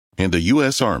In the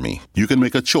U.S. Army, you can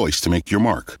make a choice to make your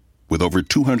mark. With over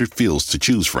 200 fields to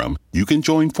choose from, you can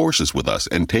join forces with us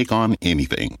and take on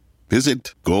anything.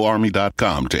 Visit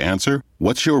GoArmy.com to answer,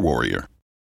 what's your warrior?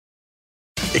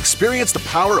 Experience the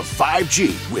power of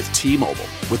 5G with T-Mobile.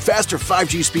 With faster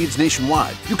 5G speeds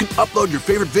nationwide, you can upload your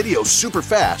favorite videos super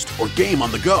fast or game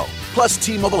on the go. Plus,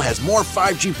 T-Mobile has more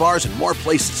 5G bars in more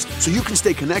places, so you can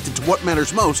stay connected to what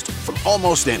matters most from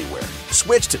almost anywhere.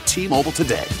 Switch to T-Mobile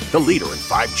today, the leader in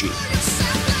 5G.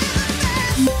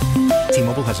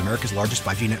 T-Mobile has America's largest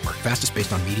 5G network, fastest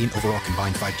based on median overall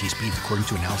combined 5G speeds according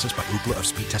to analysis by Ookla of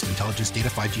Speed Test Intelligence data.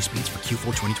 5G speeds for Q4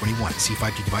 2021. See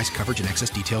 5G device coverage and access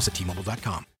details at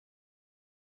T-Mobile.com.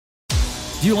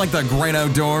 Do you like the great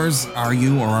outdoors? Are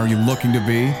you or are you looking to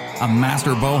be a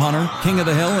master bow hunter, king of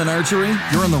the hill in archery?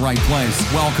 You're in the right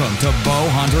place. Welcome to Bow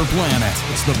Hunter Planet.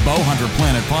 It's the Bow Hunter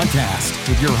Planet podcast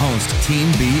with your host, Team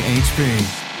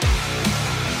BHP.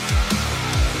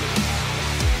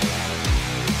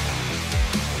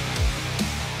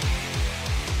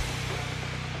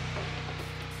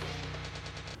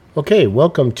 Okay,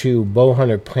 welcome to Bow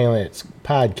Hunter Planet's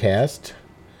podcast.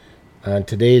 On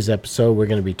today's episode, we're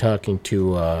going to be talking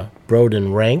to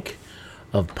Broden Ranck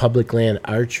of Public Land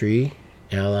Archery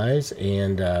Allies,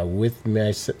 and with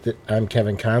me, I'm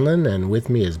Kevin Conlon, and with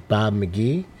me is Bob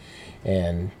McGee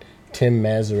and Tim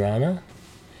Mazzarana,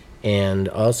 and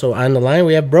also on the line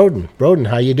we have Broden. Broden,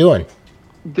 how you doing?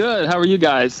 Good. How are you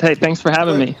guys? Hey, thanks for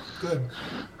having me. Good.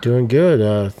 Doing good.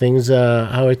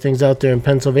 How are things out there in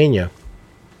Pennsylvania?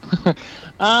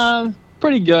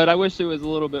 Pretty good. I wish it was a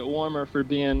little bit warmer for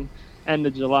being end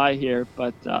of July here,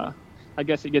 but I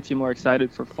guess it gets you more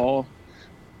excited for fall.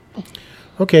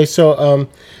 Okay, so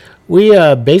we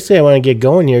basically I want to get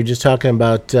going here, just talking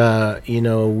about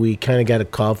we kind of got a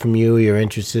call from you. You're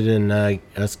interested in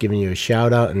us giving you a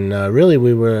shout out, and really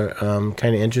we were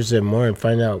kind of interested more in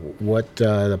finding out what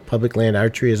the Public Land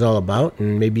Archery is all about,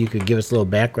 and maybe you could give us a little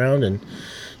background and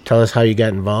tell us how you got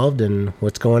involved and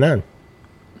what's going on.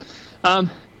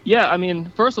 Yeah, I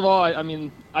mean, first of all,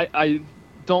 I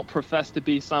don't profess to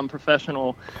be some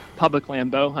professional public land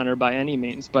bow hunter by any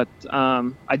means, but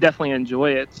I definitely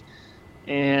enjoy it.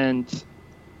 And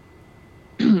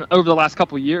over the last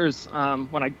couple of years,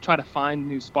 when I try to find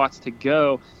new spots to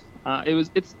go,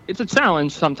 it's a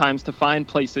challenge sometimes to find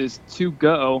places to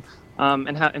go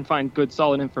and find good,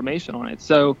 solid information on it.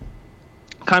 So,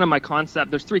 kind of my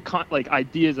concept. There's three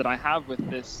ideas that I have with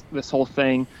this whole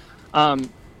thing.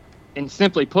 And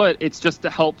simply put, it's just to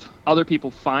help other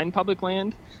people find public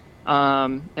land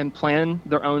and plan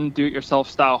their own do-it-yourself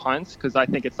style hunts, because I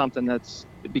think it's something that's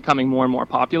becoming more and more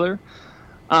popular.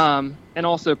 And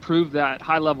also prove that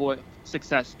high level of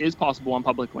success is possible on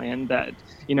public land, that,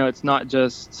 it's not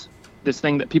just this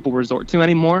thing that people resort to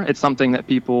anymore. It's something that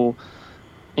people,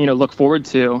 look forward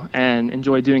to and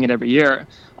enjoy doing it every year.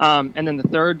 And then the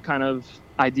third kind of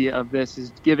idea of this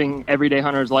is giving everyday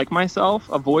hunters like myself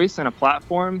a voice and a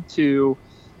platform to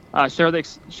share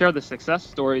the success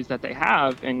stories that they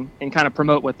have and kind of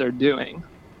promote what they're doing.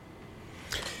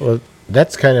 Well,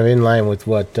 that's kind of in line with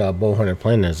what Bow Hunter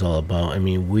Planet is all about. I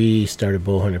mean, we started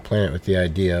Bow Hunter Planet with the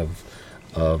idea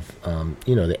of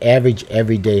the average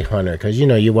everyday hunter, because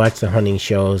you watch the hunting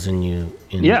shows and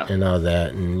and all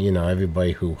that, and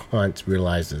everybody who hunts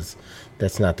realizes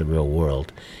that's not the real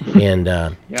world. And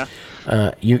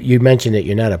you mentioned that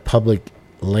you're not a public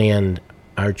land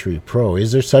archery pro.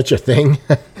 Is there such a thing?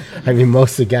 I mean,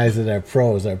 most of the guys that are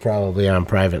pros are probably on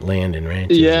private land and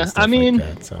ranches. Yeah, and stuff like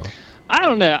that, so. I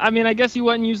don't know. I mean, I guess you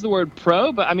wouldn't use the word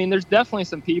pro, but I mean, there's definitely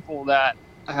some people that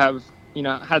have,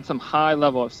 had some high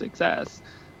level of success.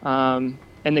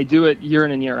 And they do it year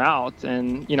in and year out.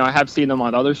 And, I have seen them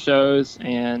on other shows,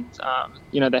 and,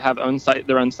 they have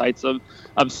their own sites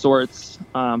of sorts,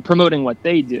 promoting what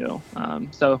they do.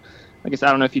 So I guess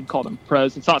I don't know if you'd call them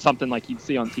pros. It's not something like you'd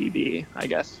see on TV, I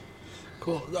guess.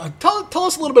 Cool. Tell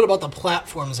us a little bit about the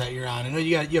platforms that you're on. I know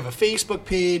you have a Facebook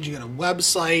page, you got a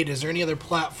website. Is there any other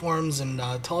platforms? And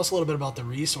tell us a little bit about the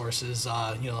resources the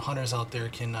hunters out there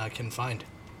can find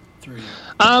through you.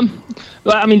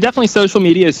 Well, I mean, definitely social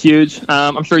media is huge.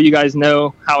 I'm sure you guys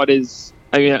know how it is.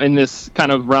 In this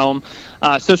kind of realm,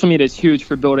 social media is huge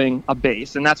for building a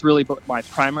base, and that's really what my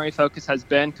primary focus has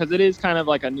been, because it is kind of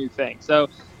like a new thing. So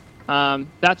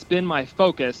that's been my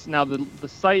focus. Now the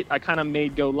site I kind of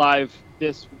made go live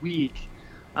this week,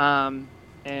 and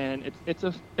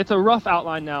it's a rough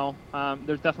outline now.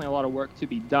 There's definitely a lot of work to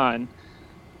be done.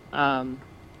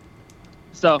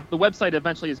 So the website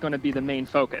eventually is going to be the main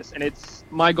focus, and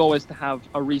my goal is to have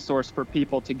a resource for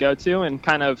people to go to and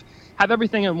kind of have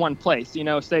everything in one place.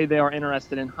 Say they are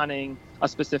interested in hunting a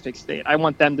specific state. I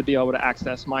want them to be able to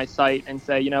access my site and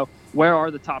say, where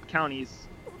are the top counties?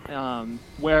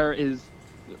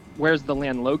 Where's the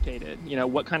land located?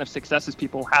 What kind of success is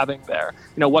people having there?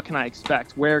 What can I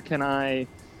expect? Where can I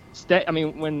stay? I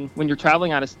mean, when you're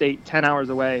traveling out of state 10 hours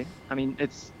away,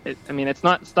 it's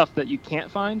not stuff that you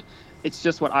can't find. It's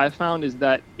just what I've found is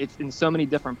that it's in so many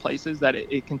different places that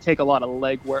it can take a lot of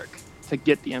legwork to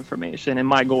get the information. And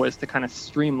my goal is to kind of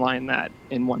streamline that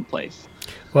in one place.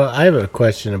 Well, I have a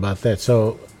question about that.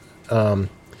 So,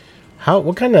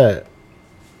 what kind of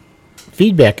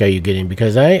feedback are you getting?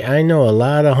 Because I know a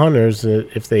lot of hunters,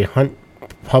 if they hunt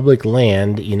public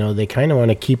land, they kind of want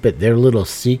to keep it their little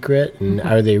secret. And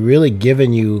are they really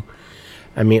giving you,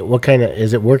 what kind of,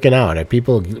 is it working out? Are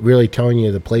people really telling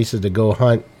you the places to go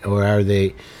hunt, or are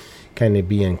they kind of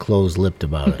being closed-lipped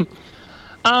about it?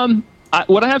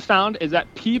 What I have found is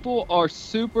that people are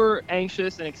super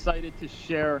anxious and excited to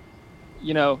share,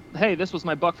 hey, this was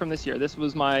my buck from this year. This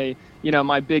was my,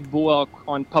 my big bull elk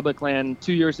on public land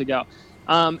 2 years ago.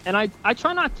 And I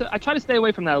try to stay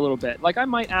away from that a little bit. Like I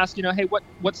might ask, hey,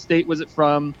 what state was it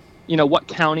from? What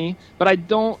county? But I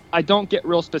don't get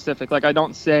real specific. Like I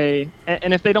don't say,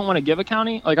 and if they don't want to give a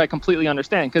county, like I completely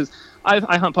understand, because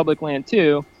I hunt public land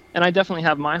too. And I definitely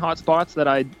have my hot spots that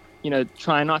I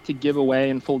try not to give away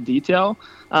in full detail.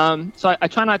 So I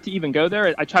try not to even go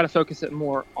there. I try to focus it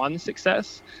more on the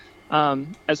success.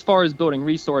 As far as building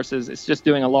resources, it's just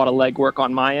doing a lot of legwork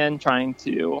on my end, trying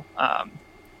to,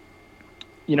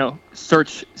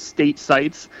 search state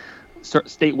sites,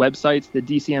 state websites, the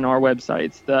DCNR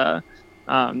websites,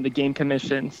 the Game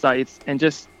Commission sites, and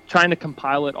just trying to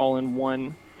compile it all in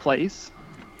one place.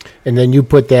 And then you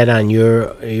put that on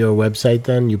your website.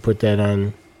 Then you put that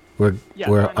on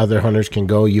where other hunters can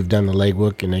go. You've done the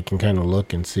legwork, and they can kind of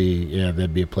look and see. Yeah,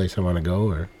 that'd be a place I want to go.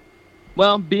 Or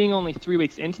well, being only 3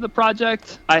 weeks into the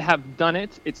project, I have done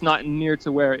it. It's not near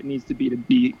to where it needs to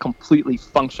be completely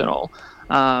functional.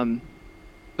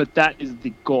 But that is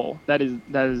the goal. That is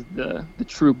the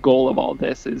true goal of all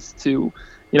this, is to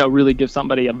really give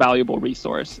somebody a valuable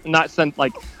resource. Not send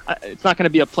it's not going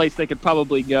to be a place they could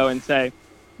probably go and say,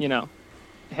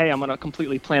 hey, I'm going to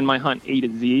completely plan my hunt A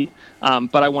to Z.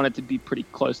 But I want it to be pretty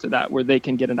close to that, where they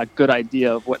can get a good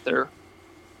idea of what they're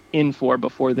in for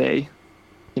before they,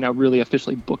 really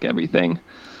officially book everything.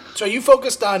 So are you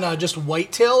focused on just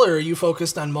whitetail, or are you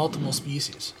focused on multiple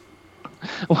species?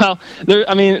 Well, there's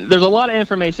a lot of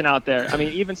information out there.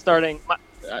 Even starting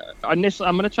initially,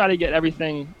 I'm going to try to get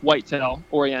everything whitetail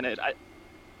oriented.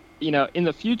 In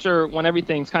the future, when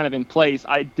everything's kind of in place,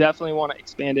 I definitely want to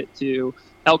expand it to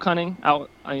elk hunting out,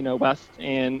 west,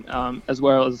 and as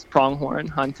well as pronghorn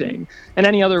hunting and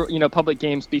any other, public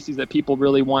game species that people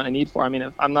really want and need for.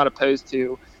 If I'm not opposed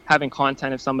to having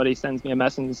content. If somebody sends me a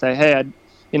message and say, hey,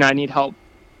 I need help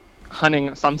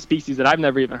hunting some species that I've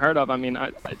never even heard of.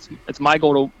 It's my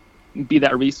goal to be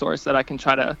that resource that I can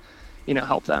try to,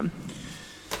 help them.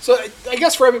 So I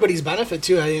guess for everybody's benefit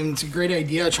too, it's a great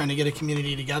idea trying to get a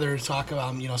community together to talk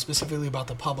about, specifically about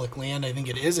the public land. I think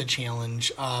it is a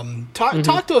challenge.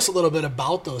 Talk to us a little bit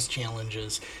about those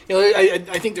challenges.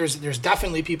 I think there's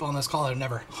definitely people on this call that have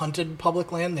never hunted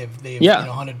public land. They've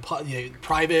hunted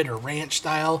private or ranch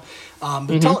style.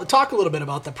 But talk a little bit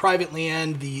about the private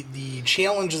land, the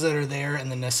challenges that are there,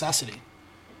 and the necessity.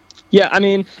 Yeah,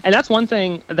 and that's one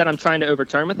thing that I'm trying to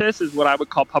overturn with this, is what I would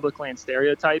call public land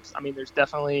stereotypes. There's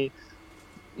definitely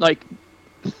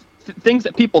things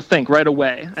that people think right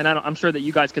away, and I'm sure that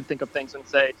you guys could think of things and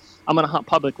say, I'm going to hunt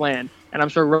public land, and I'm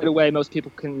sure right away most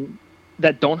people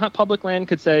that don't hunt public land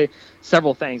could say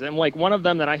several things. And one of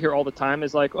them that I hear all the time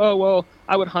is like, oh, well,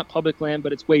 I would hunt public land,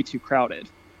 but it's way too crowded.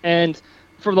 And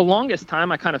for the longest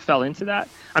time, I kind of fell into that.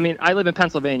 I live in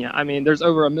Pennsylvania. There's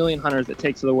over 1 million hunters that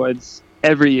take to the woods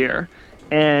every year.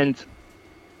 And,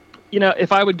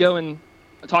 if I would go and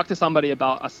talk to somebody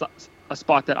about a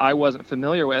spot that I wasn't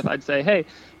familiar with, I'd say, hey,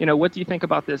 what do you think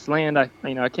about this land?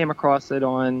 I came across it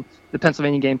on the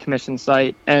Pennsylvania Game Commission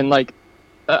site. And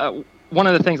one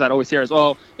of the things I'd always hear is,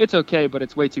 well, it's okay, but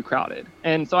it's way too crowded.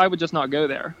 And so I would just not go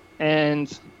there. And,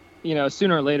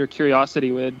 sooner or later,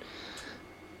 curiosity would,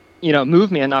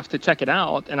 move me enough to check it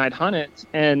out, and I'd hunt it.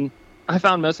 And I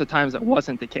found most of the times that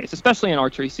wasn't the case, especially in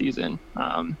archery season.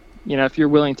 If you're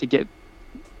willing to get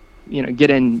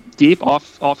in deep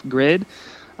off grid,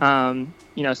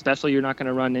 especially, you're not going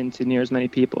to run into near as many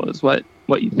people as what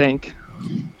you think.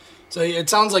 So it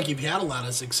sounds like you've had a lot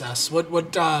of success.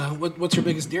 What's your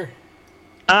biggest deer?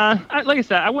 Like I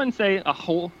said, I wouldn't say a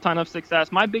whole ton of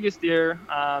success. My biggest deer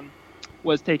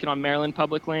was taken on Maryland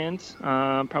public land,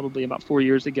 probably about 4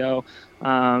 years ago.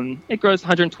 It grows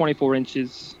 124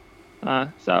 inches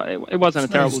So it wasn't a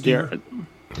terrible deer.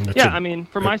 I mean,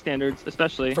 for my standards,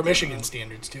 especially. For Michigan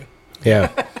standards, too.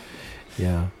 Yeah.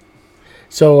 Yeah.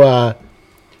 So,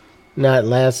 not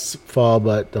last fall,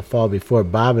 but the fall before,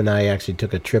 Bob and I actually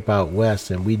took a trip out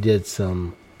west, and we did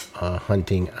some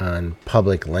hunting on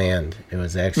public land. It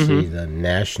was actually the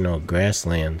national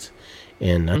grasslands.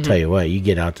 And I'll tell you what, you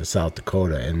get out to South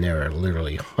Dakota, and there are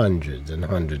literally hundreds and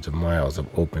hundreds of miles of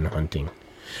open hunting.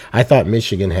 I thought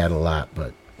Michigan had a lot,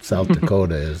 but South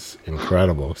Dakota is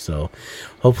incredible. So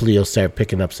hopefully you'll start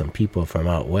picking up some people from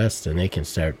out west, and they can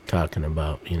start talking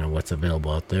about, what's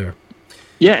available out there.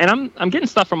 Yeah, and I'm getting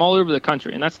stuff from all over the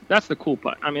country, and that's the cool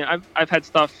part. I mean, I've had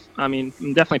stuff, from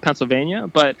definitely Pennsylvania,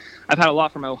 but I've had a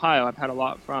lot from Ohio. I've had a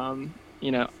lot from,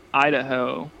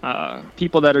 Idaho,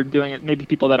 people that are doing it, maybe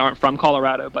people that aren't from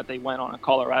Colorado, but they went on a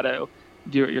Colorado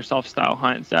do-it-yourself style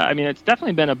hunt. So, I mean, it's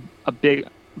definitely been a big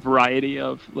variety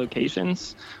of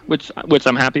locations, which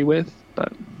I'm happy with.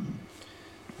 But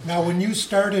now, when you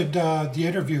started the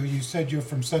interview, you said you're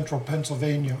from central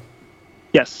Pennsylvania.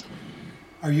 Yes.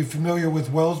 Are you familiar with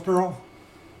Wellsboro?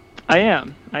 I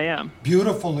am.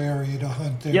 Beautiful area to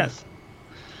hunt there.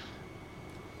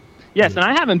 Yes, and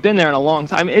I haven't been there in a long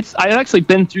time. I've actually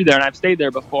been through there, and I've stayed there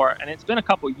before, and it's been a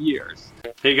couple years.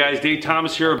 Hey guys, Dave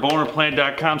Thomas here at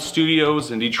bowhunterplanet.com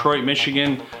studios in Detroit,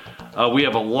 Michigan. We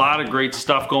have a lot of great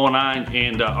stuff going on,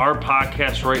 and our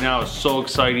podcast right now is so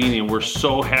exciting, and we're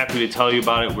so happy to tell you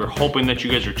about it. We're hoping that you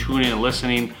guys are tuning in and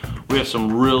listening. We have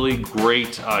some really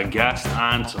great guests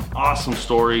on, some awesome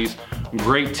stories,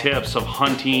 great tips of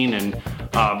hunting, and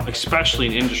especially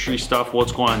in industry stuff,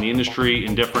 what's going on in the industry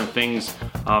and different things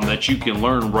that you can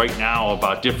learn right now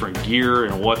about different gear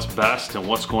and what's best and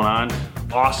what's going on.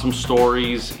 Awesome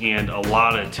stories and a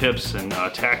lot of tips and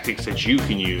tactics that you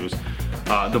can use.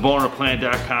 The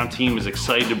bowhunterplanet.com team is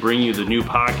excited to bring you the new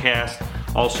podcast.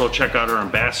 Also, check out our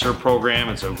ambassador program.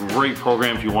 It's a great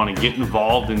program if you want to get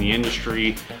involved in the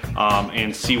industry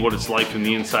and see what it's like from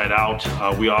the inside out.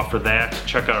 We offer that.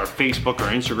 Check out our Facebook,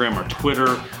 our Instagram, our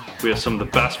Twitter. We have some of the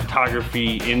best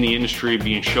photography in the industry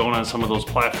being shown on some of those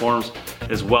platforms,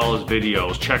 as well as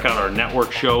videos. Check out our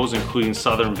network shows, including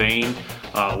Southern Vein.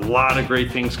 A lot of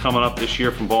great things coming up this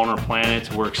year from Bowhunter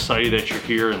Planet. We're excited that you're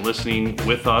here and listening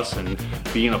with us and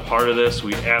being a part of this.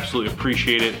 We absolutely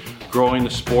appreciate it. Growing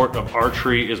the sport of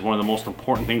archery is one of the most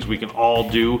important things we can all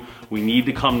do. We need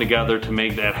to come together to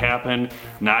make that happen.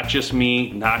 Not just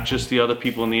me, not just the other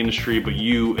people in the industry, but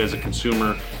you as a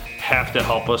consumer have to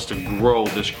help us to grow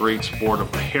this great sport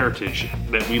of heritage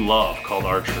that we love called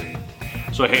archery.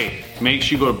 So hey, make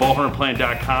sure you go to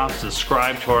bowhunterplanet.com,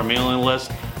 subscribe to our mailing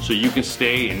list so you can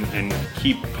stay and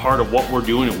keep part of what we're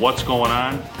doing and what's going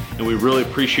on. And we really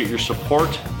appreciate your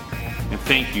support. And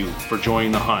thank you for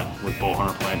joining the hunt with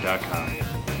bowhunterplanet.com.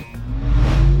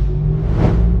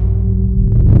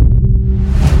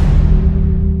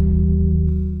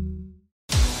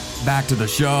 Back to the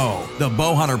show, the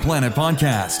Bowhunter Planet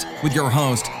podcast with your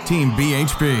host, Team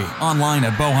BHP, online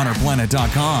at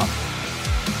bowhunterplanet.com.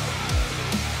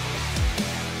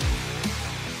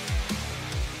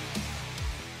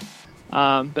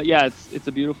 But yeah, it's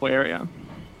a beautiful area.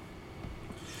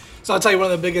 So I'll tell you,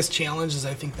 one of the biggest challenges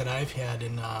I think that I've had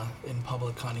in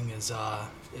public hunting is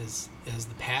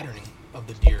the patterning of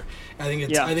the deer. I think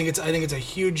it's a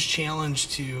huge challenge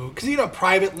to, because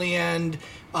private land,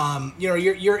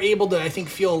 you're able to, I think,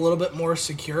 feel a little bit more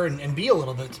secure and be a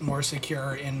little bit more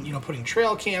secure in putting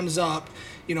trail cams up,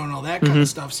 and all that kind of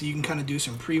stuff, so you can kind of do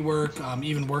some pre-work,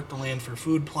 even work the land for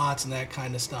food plots and that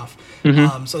kind of stuff.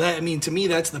 So that, to me,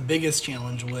 that's the biggest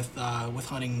challenge with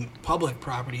hunting public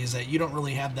property, is that you don't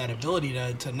really have that ability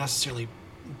to necessarily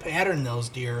pattern those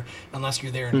deer unless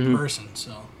you're there in person.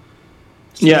 So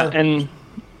go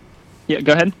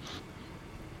ahead.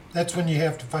 That's when you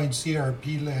have to find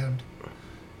CRP land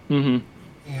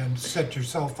and set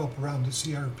yourself up around the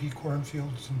CRP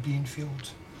cornfields and bean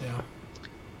fields.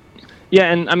 Yeah,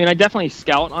 and I definitely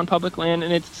scout on public land,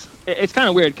 and it's kind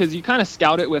of weird because you kind of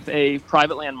scout it with a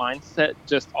private land mindset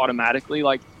just automatically.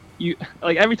 Like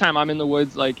every time I'm in the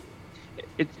woods,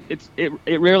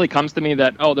 it rarely comes to me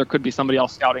that, oh, there could be somebody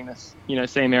else scouting this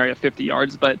same area 50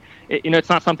 yards, but it's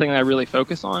not something that I really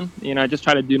focus on. I just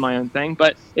try to do my own thing,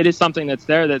 but it is something that's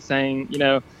there that's saying,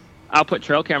 I'll put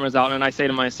trail cameras out, and I say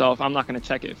to myself, I'm not going to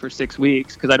check it for 6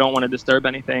 weeks because I don't want to disturb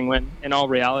anything, when in all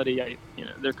reality,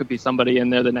 there could be somebody in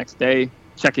there the next day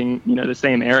checking, the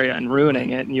same area and ruining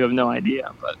it, and you have no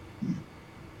idea. But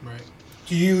right.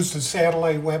 Do you use the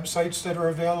satellite websites that are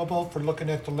available for looking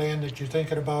at the land that you're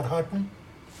thinking about hunting?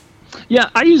 Yeah,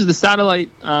 I use the satellite,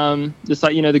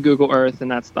 the Google Earth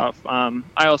and that stuff. I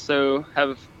also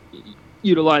have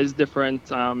utilized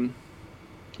different,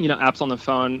 apps on the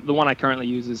phone. The one I currently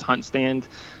use is Hunt Stand.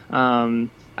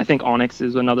 I think Onyx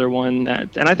is another one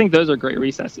and I think those are great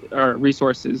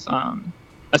resources,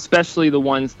 especially the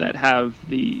ones that have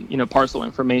the, parcel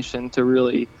information to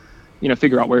really,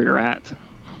 figure out where you're at.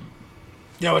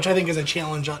 Yeah, which I think is a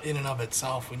challenge in and of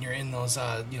itself. When you're in those,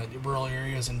 rural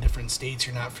areas in different states,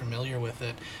 you're not familiar with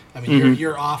it. I mean,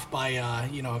 you're off by,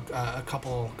 a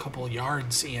couple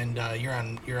yards, and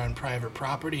you're on private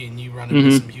property, and you run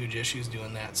into some huge issues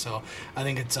doing that. So I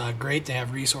think it's great to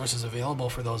have resources available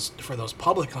for those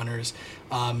public hunters,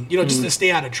 just to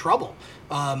stay out of trouble.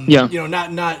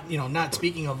 Not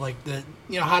speaking of like the,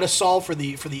 how to solve for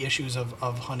the issues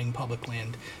of hunting public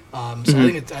land. I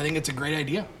think it's a great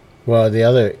idea. Well, the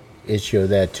other issue of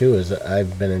that, too, is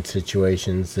I've been in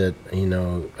situations that,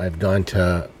 I've gone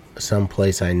to some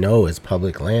place I know is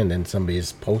public land and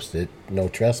somebody's posted no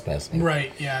trespassing.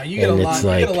 Right, yeah. You get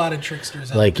a lot of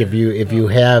tricksters out like there. if you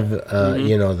have,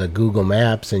 the Google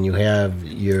Maps and you have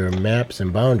your maps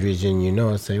and boundaries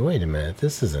and say, wait a minute,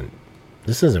 this isn't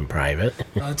private.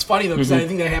 It's funny though, because I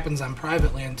think that happens on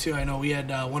private land too. I know we had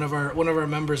one of our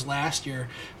members last year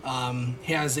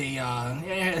has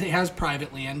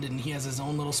private land, and he has his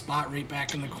own little spot right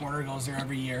back in the corner. Goes there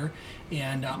every year,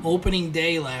 and opening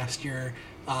day last year.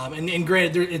 And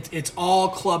granted, it's all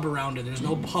club around it. There's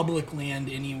no public land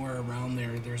anywhere around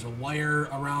there. There's a wire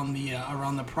around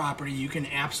the property. You can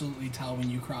absolutely tell when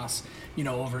you cross,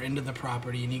 over into the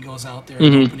property. And he goes out there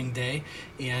on opening day,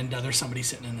 and there's somebody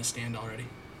sitting in the stand already.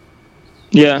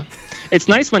 Yeah, it's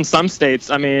nice when some states.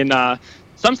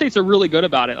 Some states are really good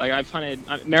about it. Like I've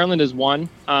hunted, Maryland is one.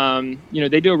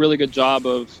 They do a really good job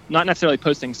of not necessarily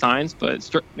posting signs, but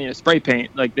spray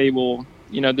paint. Like they will,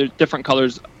 there's different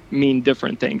colors mean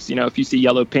different things. If you see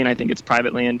yellow paint, I think it's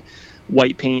private land.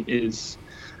 White paint is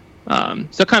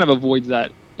so kind of avoids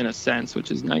that in a sense,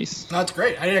 which is nice. No, that's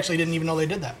great. I actually didn't even know they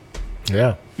did that.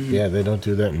 Yeah, yeah, they don't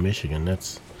do that in Michigan.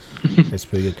 That's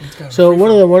pretty good. So one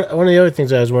of the other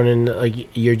things I was wondering,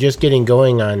 like you're just getting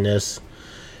going on this,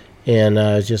 and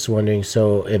I was just wondering.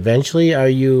 So eventually, are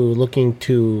you looking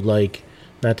to like?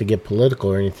 Not to get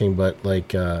political or anything, but like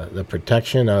the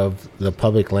protection of the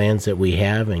public lands that we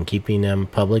have and keeping them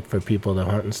public for people to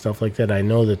hunt and stuff like that. I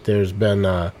know that there's been,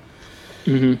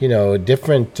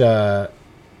 different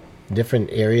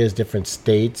areas, different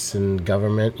states and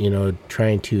government,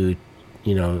 trying to,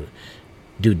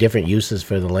 do different uses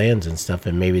for the lands and stuff.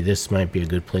 And maybe this might be a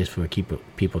good place for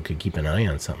people could keep an eye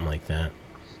on something like that.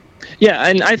 Yeah,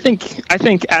 and I think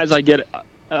as I get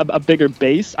a bigger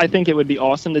base, I think it would be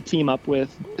awesome to team up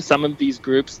with some of these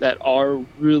groups that are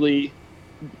really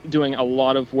doing a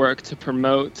lot of work to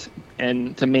promote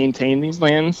and to maintain these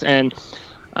lands. And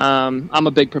I'm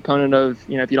a big proponent of,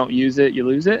 if you don't use it, you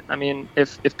lose it. I mean,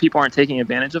 if people aren't taking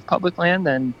advantage of public land,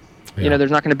 then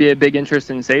there's not going to be a big interest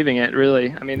in saving it,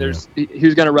 really. I mean,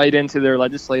 who's going to write into their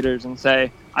legislators and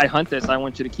say, I hunt this, I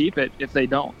want you to keep it, if they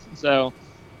don't. So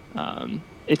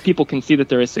if people can see that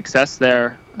there is success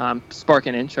there, spark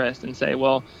an interest and say,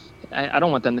 well, I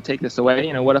don't want them to take this away.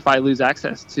 What if I lose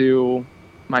access to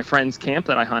my friend's camp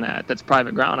that I hunt at that's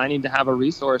private ground? I need to have a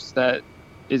resource that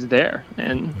is there.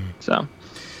 And so...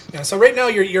 Yeah, so right now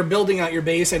you're building out your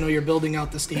base. I know you're building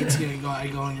out the states. I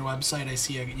go on your website. I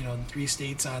see 3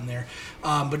 states on there.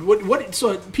 But what?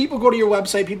 So people go to your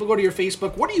website. People go to your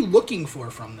Facebook. What are you looking for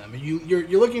from them?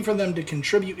 You're looking for them to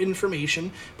contribute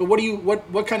information. But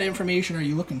what kind of information are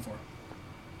you looking for?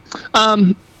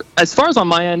 As far as on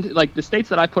my end, like the states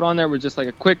that I put on there were just like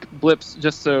a quick blips,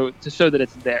 just to show that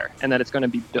it's there and that it's going to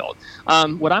be built.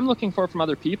 What I'm looking for from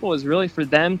other people is really for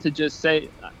them to just say.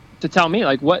 To tell me,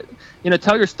 like, what,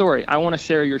 tell your story. I want to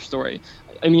share your story.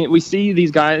 I mean, we see these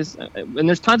guys, and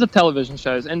there's tons of television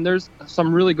shows, and there's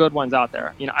some really good ones out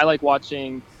there. I like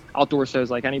watching outdoor shows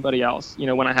like anybody else,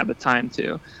 when I have the time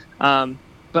to.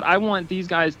 But I want these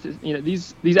guys to,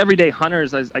 these everyday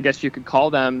hunters, as I guess you could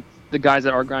call them, the guys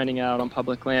that are grinding out on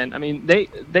public land. I mean,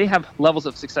 they have levels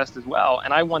of success as well,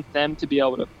 and I want them to be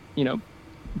able to,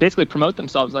 basically promote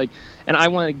themselves, and I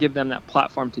want to give them that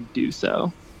platform to do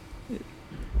so.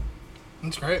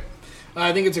 That's great.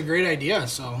 I think it's a great idea.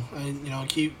 So,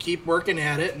 keep working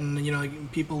at it,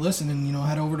 and people listen, and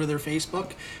head over to their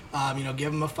Facebook,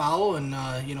 give them a follow, and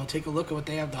take a look at what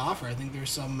they have to offer. I think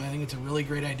it's a really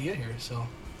great idea here. So.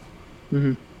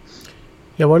 Mm-hmm.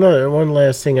 Yeah. One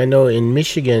last thing. I know in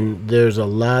Michigan there's a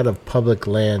lot of public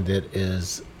land that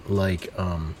is like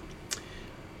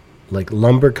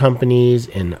lumber companies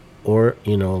or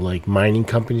like mining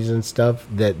companies and stuff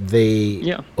that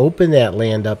they open that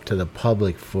land up to the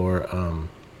public for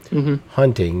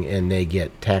hunting, and they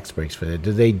get tax breaks for that.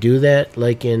 Do they do that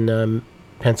like in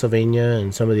Pennsylvania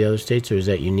and some of the other states, or is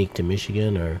that unique to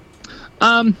Michigan? Or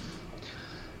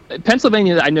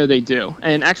Pennsylvania, I know they do,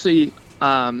 and actually,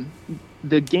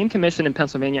 the Game Commission in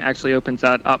Pennsylvania actually opens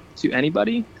that up to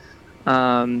anybody.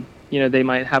 They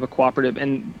might have a cooperative,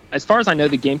 and as far as I know,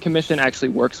 the Game Commission actually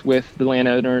works with the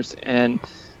landowners, and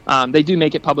they do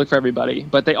make it public for everybody.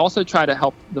 But they also try to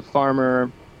help the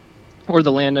farmer or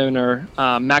the landowner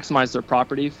maximize their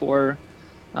property for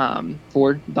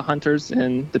the hunters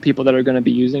and the people that are going to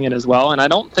be using it as well. And I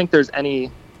don't think there's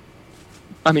any.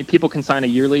 I mean, people can sign a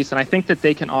year lease, and I think that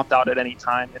they can opt out at any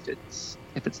time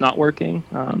if it's not working.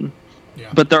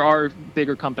 But there are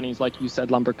bigger companies, like you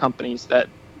said, lumber companies that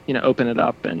open it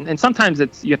up, and sometimes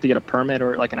you have to get a permit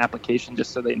or like an application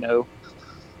just so they know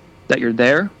that you're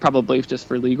there, probably just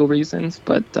for legal reasons.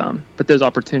 But those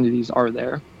opportunities are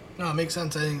there. No, it makes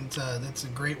sense. I think that's a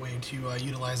great way to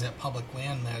utilize that public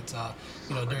land that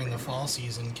during the fall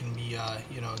season can be a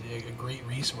great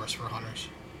resource for hunters.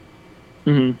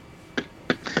 Mm-hmm.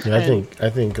 Yeah, I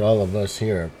think all of us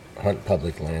here hunt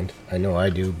public land. I know I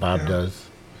do. Bob does.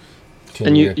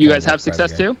 And you guys have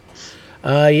success too?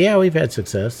 Yeah, we've had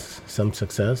success. Some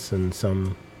success and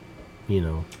some,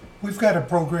 We've got a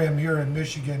program here in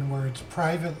Michigan where it's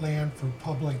private land for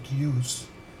public use.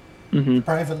 Mm-hmm.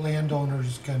 Private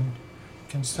landowners can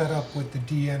set up with the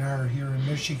DNR here in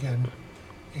Michigan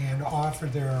and offer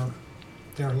their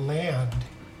land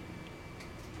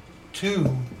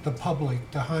to the public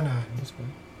to hunt on.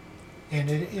 And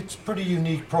it's a pretty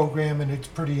unique program, and it's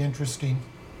pretty interesting.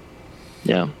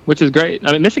 Yeah, which is great.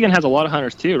 I mean, Michigan has a lot of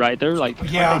hunters too, right? They're like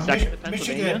Michigan's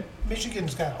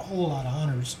got a whole lot of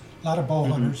hunters, a lot of bow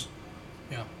hunters.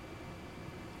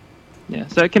 Yeah,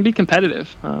 so it can be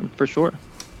competitive for sure.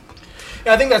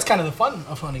 Yeah, I think that's kind of the fun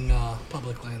of hunting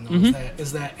public land, though,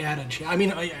 is that added. I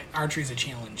mean, archery is a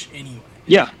challenge anyway.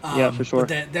 Yeah, for sure.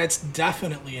 But that's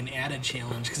definitely an added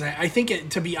challenge because I think,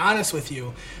 to be honest with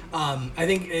you, I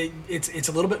think it's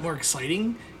a little bit more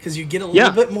exciting because you get a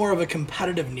little bit more of a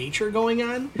competitive nature going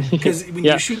on. Because when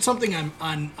you shoot something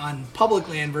on public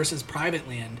land versus private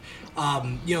land,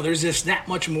 there's just that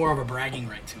much more of a bragging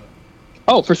right to it.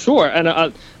 Oh, for sure.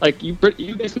 And you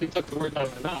basically took the words out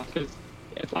of my mouth, because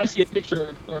if I see a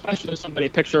picture, or if I show somebody a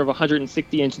picture of a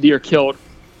 160-inch deer killed,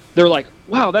 they're like,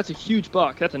 wow, that's a huge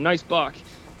buck. That's a nice buck.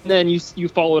 And then you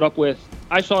follow it up with,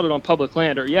 I shot it on public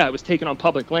land, or it was taken on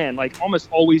public land. Like almost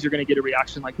always you're going to get a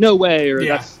reaction like, no way, or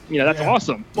that's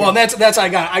awesome. Well, and that's I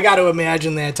got to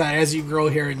imagine that as you grow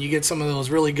here and you get some of those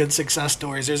really good success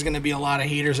stories, there's going to be a lot of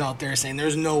haters out there saying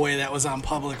there's no way that was on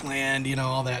public land,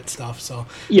 all that stuff. So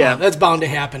that's bound to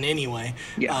happen anyway.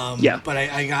 But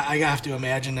I have to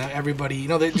imagine that everybody,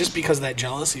 just because of that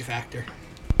jealousy factor.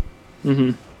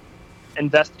 Mm-hmm.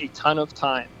 Invest a ton of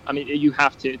time. I mean, you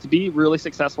have to be really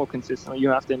successful consistently. You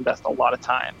have to invest a lot of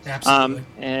time. Absolutely.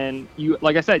 And you,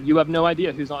 like I said, you have no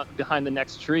idea who's behind the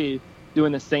next tree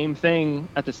doing the same thing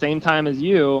at the same time as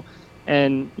you.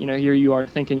 And here you are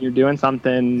thinking you're doing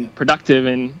something productive,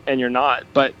 and you're not.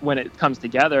 But when it comes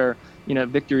together,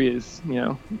 victory is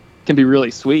can be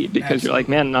really sweet, because you're like,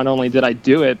 man, not only did I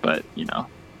do it, but I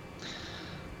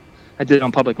did it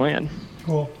on public land.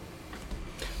 Cool.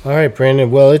 All right,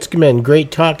 Brandon. Well, it's been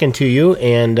great talking to you,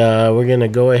 and we're going to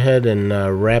go ahead and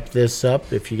wrap this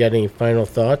up. If you got any final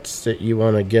thoughts that you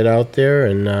want to get out there,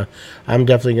 and I'm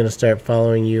definitely going to start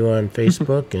following you on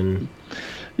Facebook. And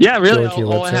really,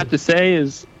 all I have to say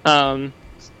is,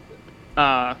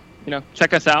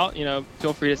 check us out.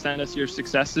 Feel free to send us your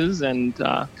successes, and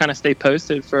kind of stay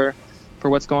posted for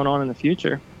what's going on in the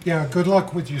future. Yeah, good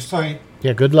luck with your site.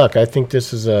 Yeah, good luck. I think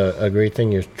this is a great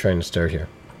thing you're trying to start here.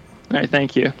 All right,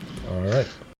 thank you. All right.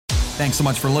 Thanks so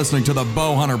much for listening to the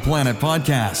Bowhunter Planet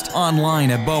podcast,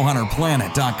 online at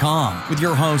bowhunterplanet.com with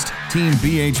your host, Team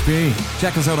BHP.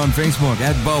 Check us out on Facebook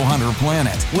at Bowhunter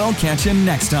Planet. We'll catch you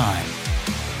next time.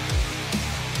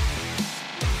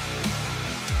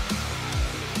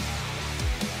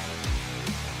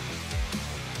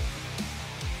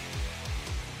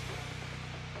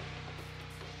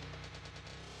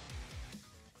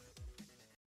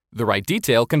 The right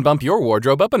detail can bump your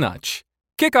wardrobe up a notch.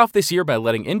 Kick off this year by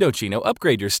letting Indochino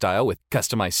upgrade your style with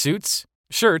customized suits,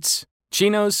 shirts,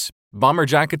 chinos, bomber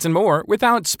jackets, and more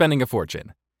without spending a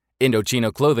fortune.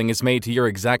 Indochino clothing is made to your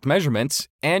exact measurements,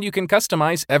 and you can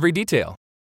customize every detail.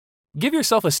 Give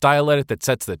yourself a style edit that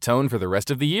sets the tone for the rest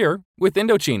of the year with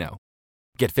Indochino.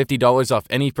 Get $50 off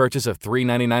any purchase of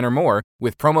 $3.99 or more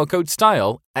with promo code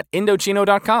STYLE at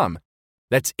Indochino.com.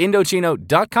 That's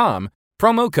Indochino.com,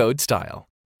 promo code STYLE.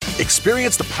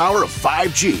 Experience the power of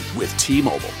 5G with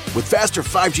T-Mobile. With faster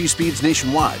 5G speeds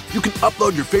nationwide, you can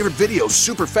upload your favorite videos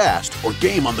super fast or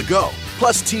game on the go.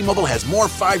 Plus, T-Mobile has more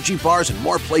 5G bars in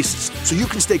more places, so you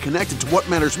can stay connected to what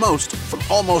matters most from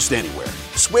almost anywhere.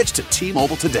 Switch to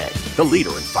T-Mobile today, the leader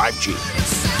in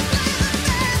 5G.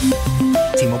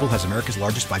 T-Mobile has America's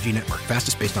largest 5G network,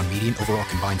 fastest based on median overall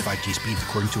combined 5G speeds,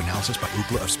 according to analysis by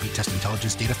Ookla of Speed Test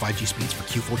Intelligence data. 5G speeds for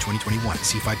Q4 2021.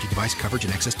 See 5G device coverage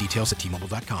and access details at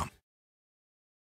T-Mobile.com.